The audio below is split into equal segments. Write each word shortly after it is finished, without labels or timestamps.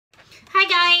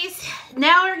guys,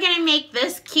 now we're gonna make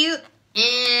this cute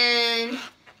and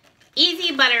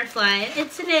easy butterfly.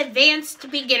 It's an advanced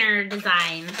beginner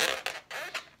design.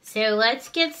 So let's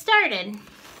get started.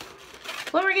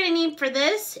 What we're gonna need for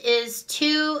this is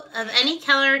 2 of any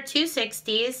color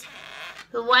 260s,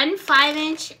 1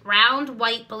 5-inch round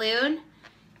white balloon,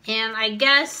 and I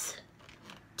guess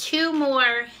 2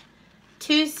 more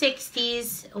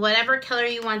 260s, whatever color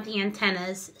you want the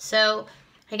antennas. So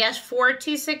I guess 4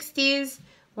 260s,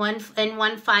 one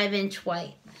 5-inch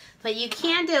white. But you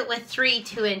can do it with 3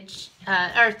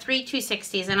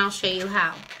 260s, and I'll show you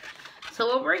how. So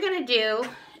what we're gonna do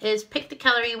is pick the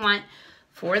color you want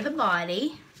for the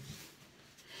body,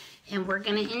 and we're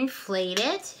gonna inflate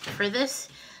it. For this,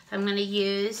 I'm gonna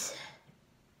use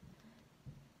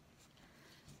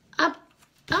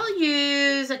I'll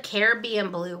use a Caribbean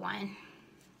blue one.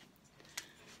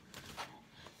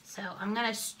 So I'm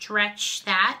gonna stretch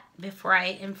that before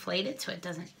I inflate it so it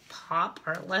doesn't pop,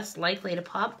 or less likely to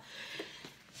pop.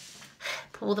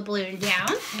 Pull the balloon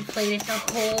down, inflate it the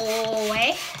whole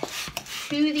way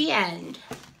to the end.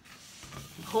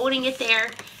 Holding it there,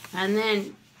 and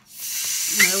then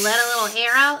I'm gonna let a little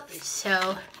air out,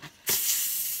 so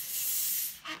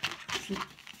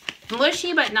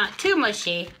mushy but not too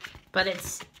mushy, but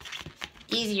it's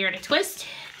easier to twist.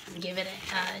 Give it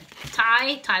a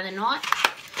tie the knot.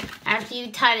 After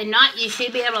you tie the knot, you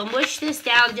should be able to mush this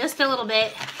down just a little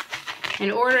bit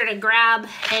in order to grab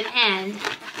an end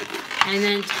and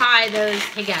then tie those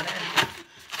together.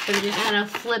 So we're just gonna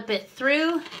flip it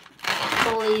through,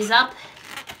 pull these up,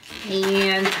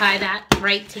 and tie that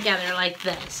right together like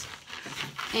this.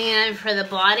 And for the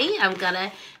body, I'm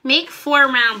gonna make 4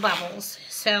 round bubbles.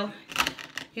 So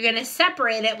you're gonna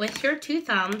separate it with your 2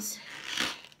 thumbs,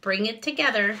 bring it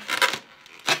together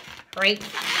right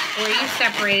where you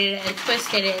separated it and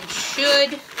twisted it. It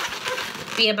should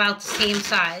be about the same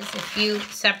size if you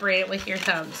separate it with your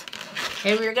thumbs.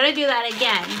 And we're gonna do that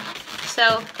again.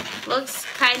 So looks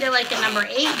kind of like a number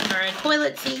 8 or a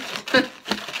toilet seat or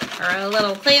a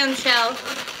little clamshell.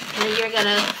 And you're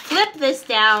gonna flip this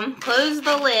down, close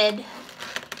the lid,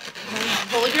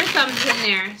 hold your thumbs in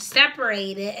there,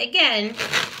 separate it again,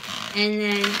 and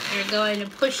then you're going to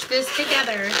push this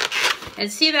together.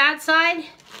 And see that side?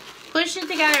 Push it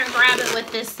together and grab it with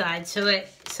this side so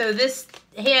this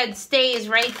head stays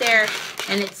right there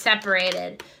and it's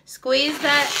separated. Squeeze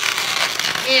that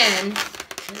in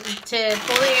to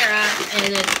pull the air out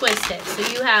and then twist it. So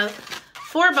you have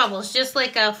 4 bubbles, just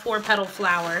like a 4-petal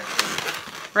flower,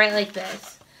 right like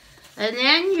this. And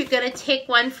then you're gonna take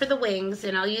one for the wings,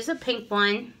 and I'll use a pink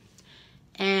one.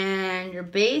 And you're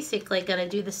basically gonna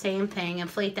do the same thing,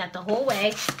 inflate that the whole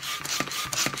way.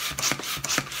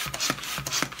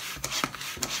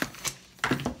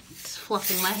 Just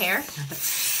fluffing my hair.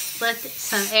 Let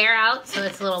some air out so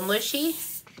it's a little mushy.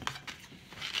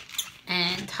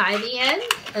 And tie the end,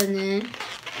 and then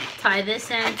tie this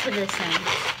end to this end.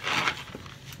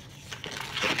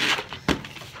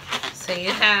 So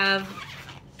you have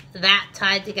that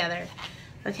tied together.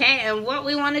 Okay, and what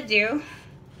we want to do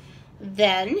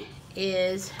then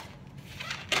is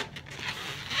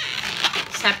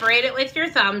separate it with your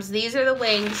thumbs. These are the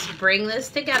wings. Bring this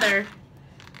together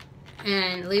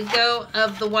and leave go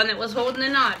of the one that was holding the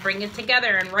knot. Bring it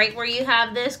together, and right where you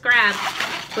have this grab,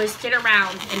 twist it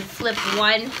around and flip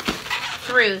one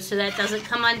through so that doesn't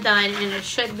come undone, and it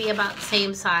should be about the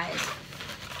same size.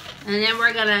 And then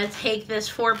we're gonna take this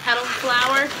 4-petal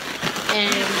flower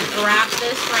and wrap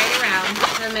this right around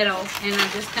the middle, and I'm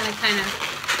just gonna kind of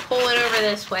pull it over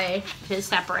this way to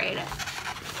separate it.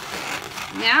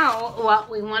 Now what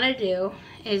we want to do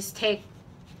is take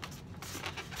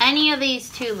any of these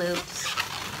 2 loops,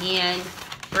 and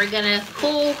we're gonna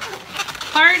pull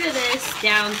part of this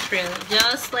down through,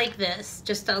 just like this,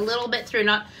 just a little bit through.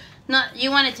 Not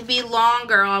you want it to be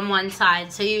longer on one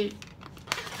side, so you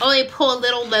only pull a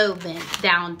little lobe in,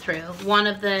 down through one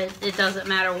of the, it doesn't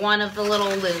matter, one of the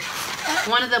little loops,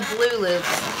 one of the blue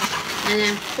loops, and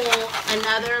then pull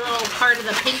another little part of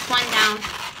the pink one down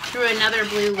through another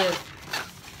blue loop.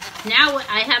 Now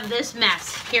I have this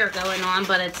mess here going on,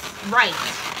 but it's right.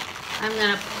 I'm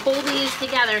gonna pull these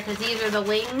together because these are the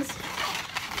wings.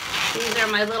 These are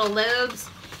my little lobes,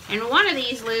 and one of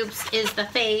these loops is the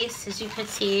face, as you can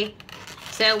see.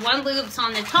 So one loop's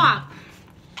on the top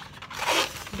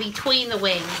between the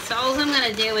wings. So all I'm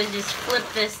gonna do is just flip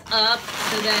this up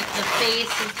so that the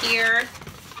face is here,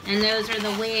 and those are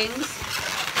the wings.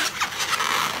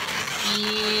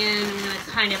 And I'm gonna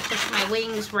kind of push my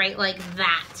wings right like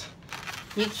that.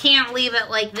 You can't leave it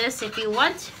like this if you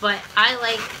want, but I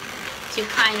like to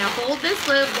kind of hold this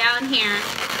loop down here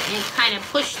and kind of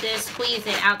push this, squeeze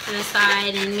it out to the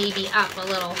side and maybe up a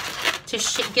little to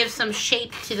give some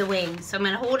shape to the wings. So I'm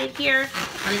going to hold it here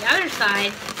on the other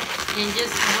side and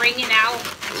just bring it out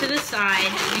to the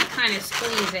side and kind of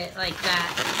squeeze it like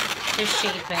that to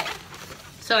shape it.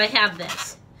 So I have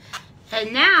this.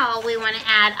 And now we want to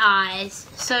add eyes.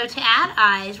 So to add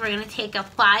eyes, we're going to take a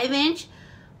 5-inch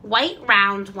white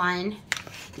round one,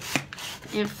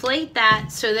 inflate that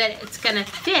so that it's going to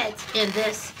fit in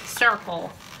this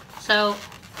circle. So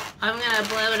I'm going to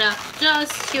blow it up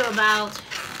just to about,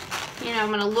 you know, I'm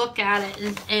going to look at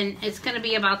it and it's going to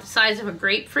be about the size of a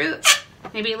grapefruit.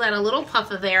 Maybe let a little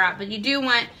puff of air out, but you do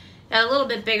want a little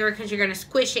bit bigger because you're going to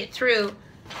squish it through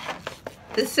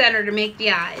the center to make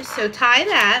the eyes. So tie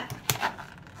that,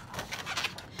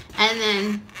 and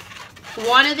then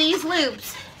one of these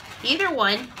loops, either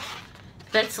one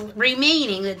that's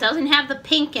remaining that doesn't have the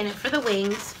pink in it for the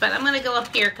wings, but I'm going to go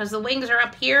up here because the wings are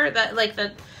up here, like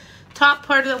the top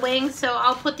part of the wings, so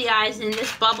I'll put the eyes in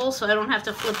this bubble so I don't have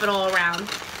to flip it all around.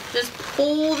 Just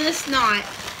pull this knot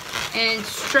and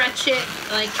stretch it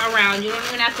like around. You don't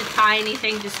even have to tie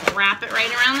anything, just wrap it right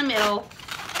around the middle,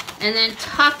 and then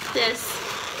tuck this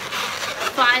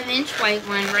 5-inch white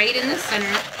one right in the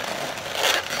center.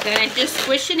 Then I just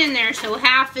squish it in there so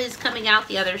half is coming out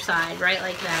the other side, right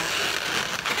like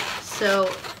that.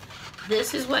 So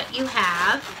this is what you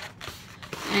have,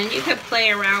 and you can play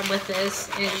around with this,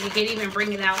 and you can even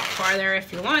bring it out farther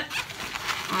if you want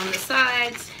on the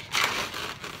sides,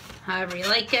 however you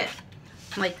like it,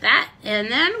 like that.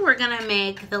 And then we're gonna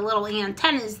make the little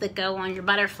antennas that go on your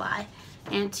butterfly,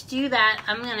 and to do that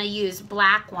I'm gonna use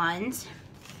black ones.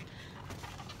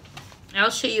 I'll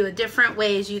show you different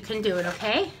ways you can do it,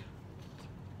 okay?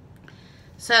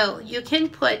 So you can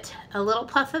put a little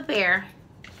puff of air.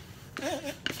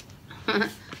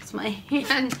 It's my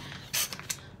hand.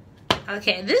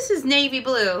 Okay, this is navy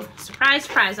blue. Surprise,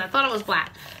 surprise, I thought it was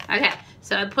black. Okay,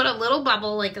 so I put a little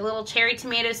bubble, like a little cherry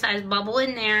tomato sized bubble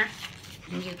in there,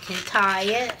 and you can tie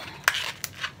it.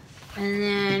 And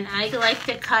then I like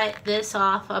to cut this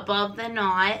off above the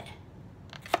knot.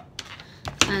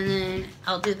 And then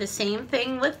I'll do the same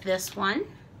thing with this one.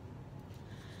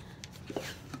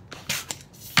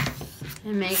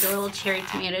 And make a little cherry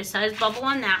tomato sized bubble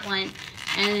on that one.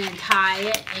 And then tie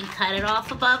it and cut it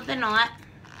off above the knot.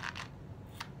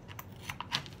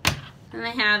 And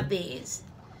I have these.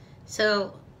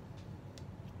 So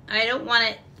I don't want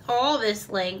it all this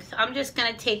length. I'm just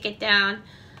going to take it down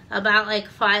about like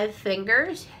 5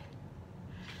 fingers.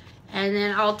 And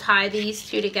then I'll tie these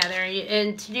two together.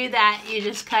 And to do that, you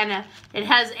just kind of, it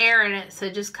has air in it, so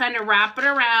just kind of wrap it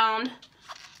around,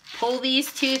 pull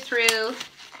these two through,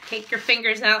 take your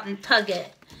fingers out and tug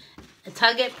it. And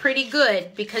tug it pretty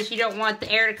good because you don't want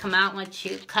the air to come out once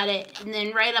you cut it. And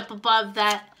then right up above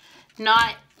that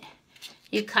knot,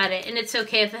 you cut it. And it's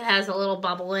okay if it has a little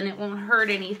bubble in it, won't hurt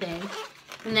anything.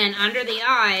 And then under the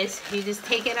eyes, you just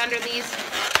take it under these,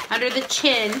 under the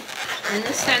chin in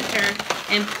the center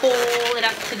and pull it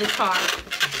up to the top.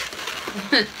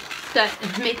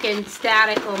 Got making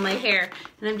static on my hair.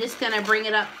 And I'm just gonna bring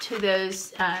it up to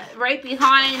those, right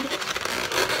behind,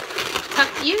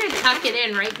 you can tuck it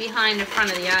in right behind the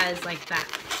front of the eyes like that.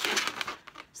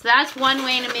 So that's one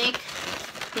way to make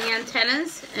the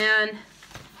antennas. And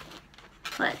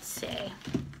let's see.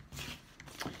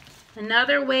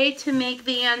 Another way to make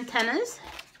the antennas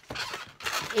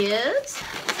is,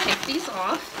 take these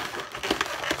off.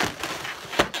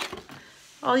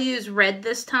 I'll use red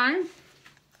this time.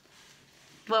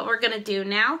 What we're gonna do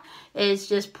now is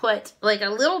just put like a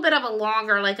little bit of a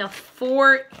longer, like a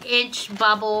 4-inch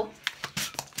bubble,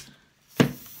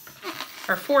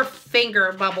 or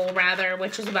 4-finger bubble rather,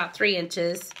 which is about 3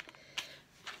 inches,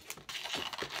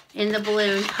 in the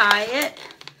balloon. Tie it.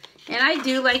 And I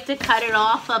do like to cut it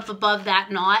off up above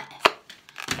that knot,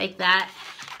 like that.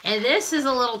 And this is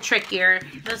a little trickier.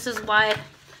 This is why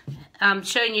I'm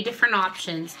showing you different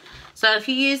options. So if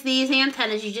you use these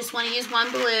antennas, you just want to use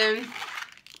one balloon.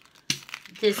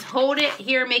 Just hold it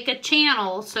here, make a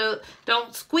channel. So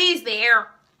don't squeeze the air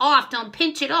off, don't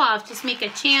pinch it off. Just make a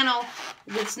channel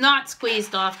that's not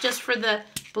squeezed off, just for the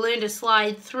balloon to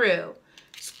slide through.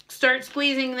 Start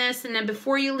squeezing this, and then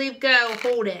before you leave go,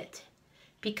 hold it,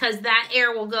 because that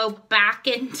air will go back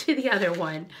into the other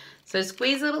one. So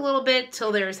squeeze it a little bit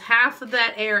till there's half of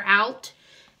that air out,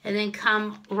 and then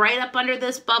come right up under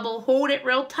this bubble. Hold it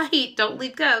real tight. Don't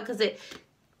leave go because it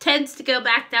tends to go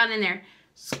back down in there.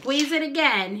 Squeeze it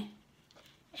again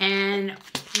and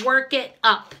work it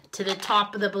up to the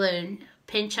top of the balloon.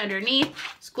 Pinch underneath,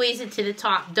 squeeze it to the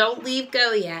top. Don't leave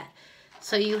go yet.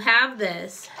 So you have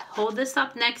this. Hold this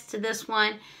up next to this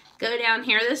one. go down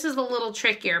here. This is a little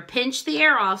trickier. Pinch the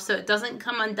air off so it doesn't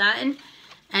come undone.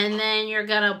 And then you're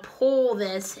gonna pull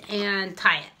this and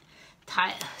tie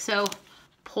it. So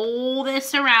pull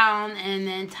this around and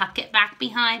then tuck it back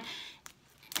behind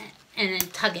and then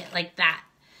tug it like that.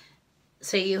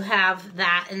 So you have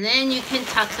that, and then you can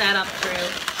tuck that up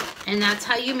through, and that's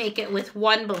how you make it with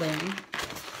one balloon.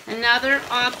 Another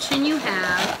option you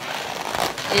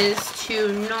have is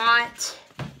to not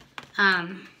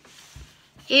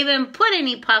even put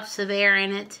any puffs of air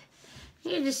in it.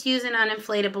 You just use an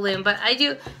uninflated balloon, but I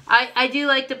do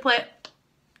like to put,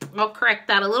 I'll correct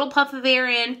that, a little puff of air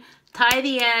in, tie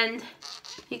the end.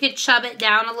 You could shove it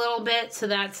down a little bit so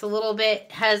that's a little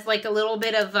bit, has like a little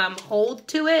bit of hold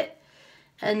to it.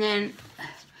 And then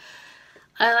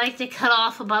I like to cut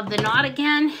off above the knot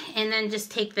again and then just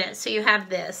take this. So you have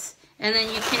this. And then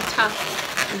you can tuck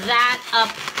that up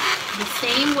the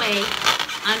same way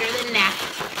under the neck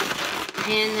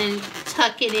and then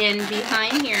tuck it in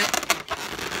behind here.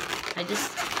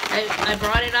 I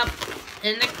brought it up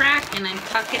in the crack and I'm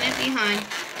tucking it behind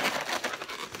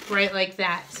right like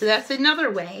that. So that's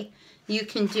another way you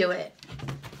can do it.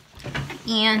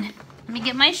 And let me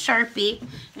get my Sharpie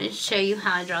and show you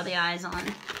how I draw the eyes on.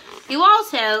 You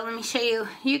also, let me show you,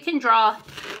 you can draw,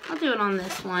 I'll do it on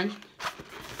this one.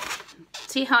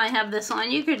 See how I have this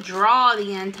on? You could draw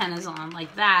the antennas on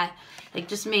like that. Like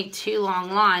just make 2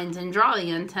 long lines and draw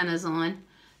the antennas on.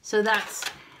 So that's,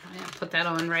 I didn't put that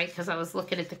on right because I was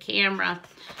looking at the camera.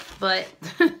 But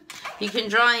you can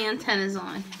draw the antennas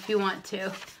on if you want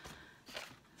to.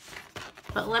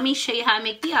 But let me show you how I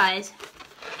make the eyes.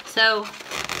 So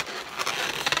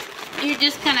you're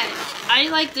just gonna, I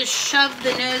like to shove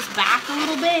the nose back a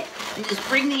little bit and just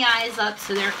bring the eyes up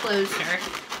so they're closer.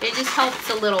 It just helps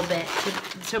a little bit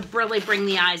to really bring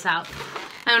the eyes out.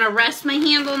 I'm gonna rest my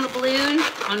hand on the balloon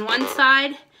on one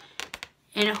side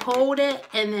and hold it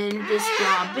and then just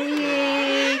draw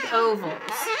big ovals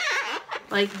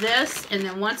like this. And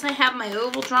then once I have my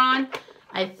oval drawn,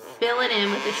 I fill it in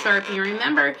with a Sharpie.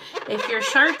 Remember, if your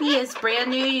Sharpie is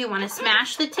brand new, you want to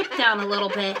smash the tip down a little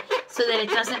bit so that it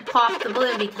doesn't pop the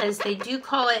balloon, because they do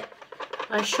call it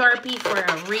a Sharpie for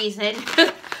a reason.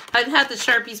 I've had the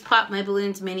Sharpies pop my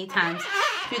balloons many times.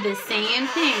 Do the same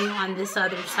thing on this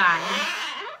other side.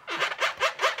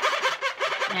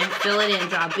 And fill it in.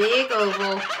 Draw a big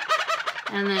oval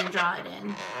and then draw it in.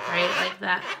 Right like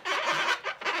that.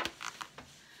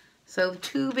 So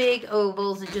 2 big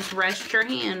ovals and just rest your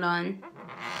hand on.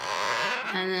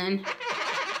 And then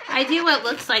I do what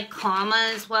looks like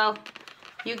commas. Well,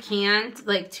 you can,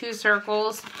 like 2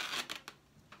 circles.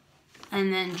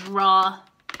 And then draw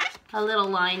a little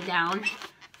line down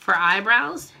for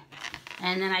eyebrows.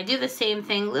 And then I do the same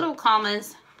thing, little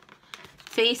commas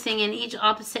facing in each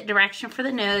opposite direction for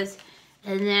the nose.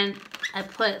 And then I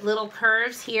put little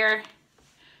curves here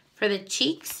for the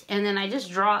cheeks, and then I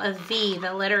just draw a V,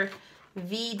 the letter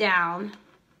V down,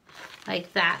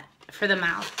 like that, for the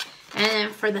mouth. And then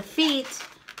for the feet,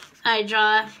 I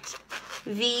draw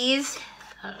V's,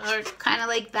 or kind of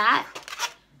like that,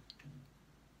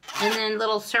 and then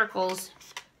little circles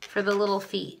for the little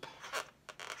feet.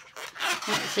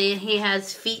 See, he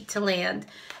has feet to land.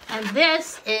 And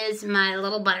this is my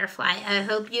little butterfly. I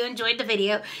hope you enjoyed the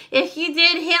video. If you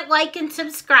did, hit like and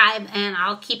subscribe, and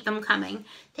I'll keep them coming.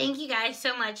 Thank you guys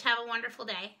so much. Have a wonderful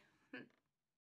day.